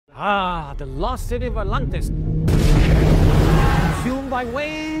Ah, the lost city of Atlantis. Consumed by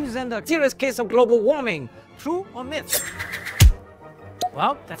waves and the serious case of global warming. True or myth?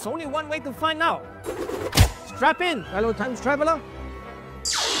 Well, that's only one way to find out. Strap in, fellow time traveler.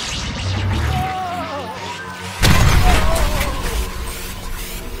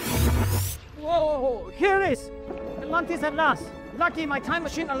 Whoa, here it is. Atlantis at last. Lucky my time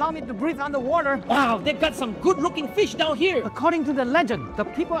machine allowed me to breathe underwater. Wow, they got some good-looking fish down here. According to the legend, the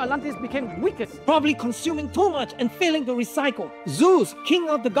people of Atlantis became wicked. Probably consuming too much and failing to recycle. Zeus, king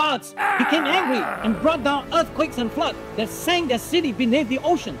of the gods, became angry and brought down earthquakes and floods that sank their city beneath the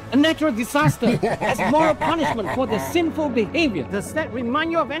ocean. A natural disaster as moral punishment for their sinful behavior. Does that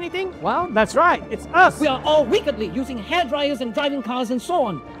remind you of anything? Well, that's right. It's us. We are all wickedly using hair dryers and driving cars and so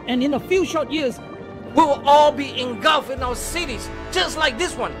on. And in a few short years, we will all be engulfed in our cities, just like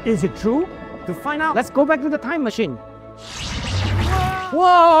this one. Is it true? To find out, let's go back to the time machine.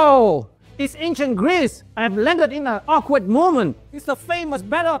 Whoa! It's ancient Greece. I have landed in an awkward moment. It's the famous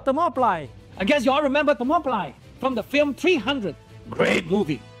Battle of Thermopylae. I guess you all remember Thermopylae from the film 300. Great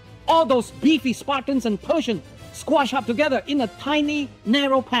movie. All those beefy Spartans and Persians squashed up together in a tiny,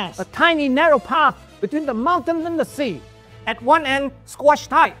 narrow pass. A tiny, narrow path between the mountain and the sea. At one end, squashed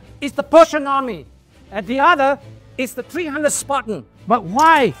tight, is the Persian army. At the other is the 300 Spartan. But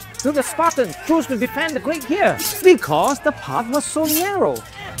why do the Spartans choose to defend the Greek here? Because the path was so narrow.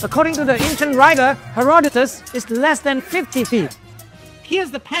 According to the ancient writer Herodotus, it's less than 50 feet. Here's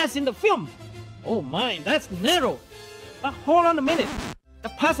the pass in the film. Oh my, that's narrow. But hold on a minute. The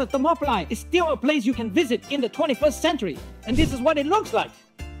pass of Thermopylae is still a place you can visit in the 21st century. And this is what it looks like.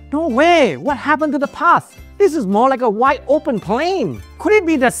 No way! What happened to the path? This is more like a wide open plain. Could it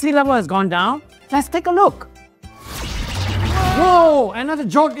be that sea level has gone down? Let's take a look. Whoa! Another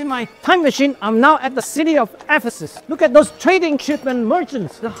jolt in my time machine. I'm now at the city of Ephesus. Look at those trading ships and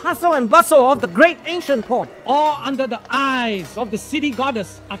merchants. The hustle and bustle of the great ancient port. All under the eyes of the city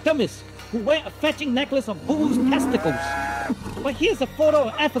goddess Artemis, who wear a fetching necklace of bull's testicles. But here's a photo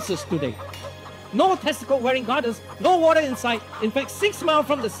of Ephesus today. No testicle-wearing goddess, no water in sight. In fact, 6 miles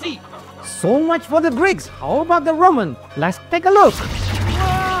from the sea. So much for the Greeks. How about the Roman? Let's take a look.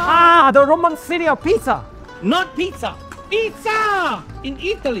 Ah, the Roman city of Pisa. Not pizza. Pizza! In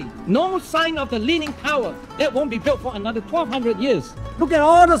Italy, no sign of the Leaning Tower. That won't be built for another 1200 years. Look at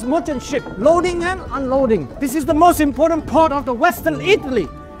all those merchant ships loading and unloading. This is the most important port of the Western Italy.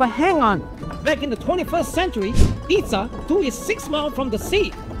 But hang on. Back in the 21st century, Pisa too is 6 miles from the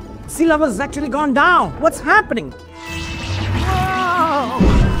sea. Sea level has actually gone down. What's happening?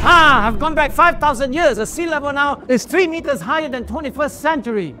 Ah, I've gone back 5,000 years. The sea level now is 3 meters higher than 21st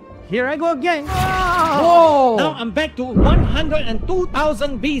century. Here I go again. Whoa! Now I'm back to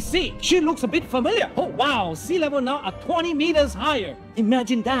 102,000 BC. She looks a bit familiar. Oh wow, sea level now are 20 meters higher.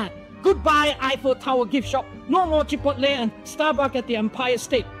 Imagine that. Goodbye Eiffel Tower gift shop. No more Chipotle and Starbucks at the Empire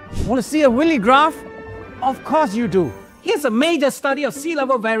State. Want to see a Willie graph? Of course you do. Here's a major study of sea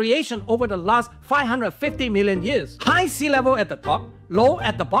level variation over the last 550 million years. High sea level at the top, low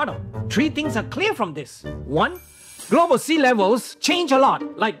at the bottom. 3 things are clear from this. 1. Global sea levels change a lot,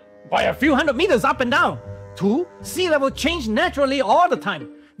 like by a few hundred meters up and down. 2. Sea level change naturally all the time.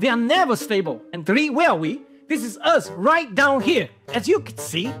 They are never stable. And 3. Where are we? This is us right down here. As you can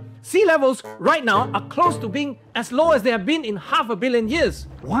see, sea levels right now are close to being as low as they have been in 500 million years.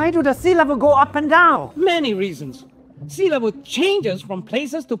 Why do the sea level go up and down? Many reasons. Sea level changes from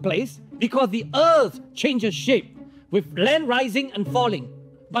places to place because the Earth changes shape, with land rising and falling.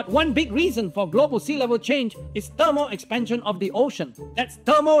 But one big reason for global sea level change is thermal expansion of the ocean. That's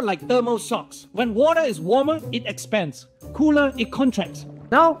thermal like thermal shocks. When water is warmer, it expands. Cooler, it contracts.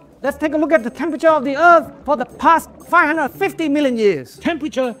 Now, let's take a look at the temperature of the Earth for the past 550 million years.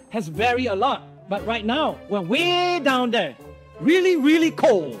 Temperature has varied a lot, but right now, we're way down there. Really, really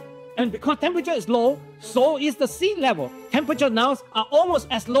cold. And because temperature is low, so is the sea level. Temperature now are almost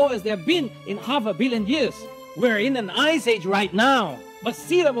as low as they have been in 500 million years. We're in an ice age right now. But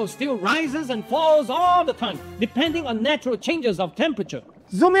sea level still rises and falls all the time, depending on natural changes of temperature.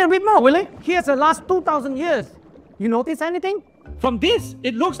 Zoom in a bit more, Willie. Here's the last 2,000 years. You notice anything? From this,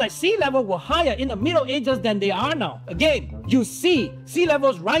 it looks like sea level were higher in the Middle Ages than they are now. Again, you see sea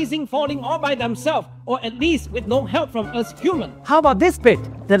levels rising, falling all by themselves, or at least with no help from us humans. How about this bit?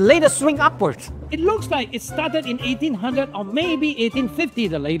 The latest swing upwards. It looks like it started in 1800 or maybe 1850,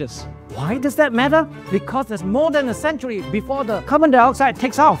 the latest. Why does that matter? Because there's more than a century before the carbon dioxide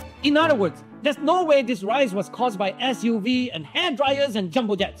takes off. In other words, there's no way this rise was caused by SUV and hair dryers and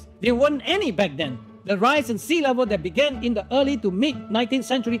jumbo jets. There weren't any back then. The rise in sea level that began in the early to mid-19th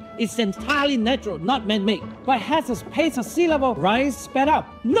century is entirely natural, not man-made. But has the pace of sea level rise sped up?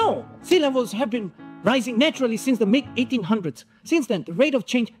 No! Sea levels have been rising naturally since the mid-1800s. Since then, the rate of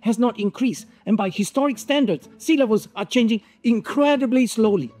change has not increased, and by historic standards, sea levels are changing incredibly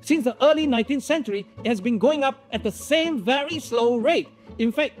slowly. Since the early 19th century, it has been going up at the same very slow rate.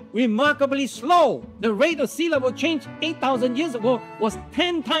 In fact, remarkably slow. The rate of sea level change 8,000 years ago was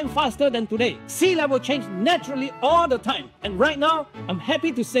 10 times faster than today. Sea level change naturally all the time, and right now, I'm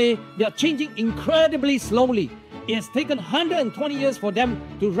happy to say they are changing incredibly slowly. It has taken 120 years for them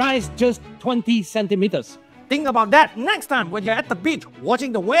to rise just 20 centimeters. Think about that next time when you're at the beach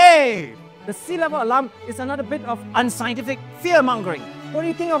watching the wave. The sea level alarm is another bit of unscientific fear-mongering. What do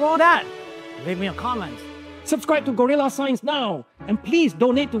you think of all that? Leave me a comment. Subscribe to Gorilla Science now, and please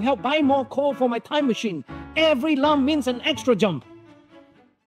donate to help buy more coal for my time machine. Every lump means an extra jump.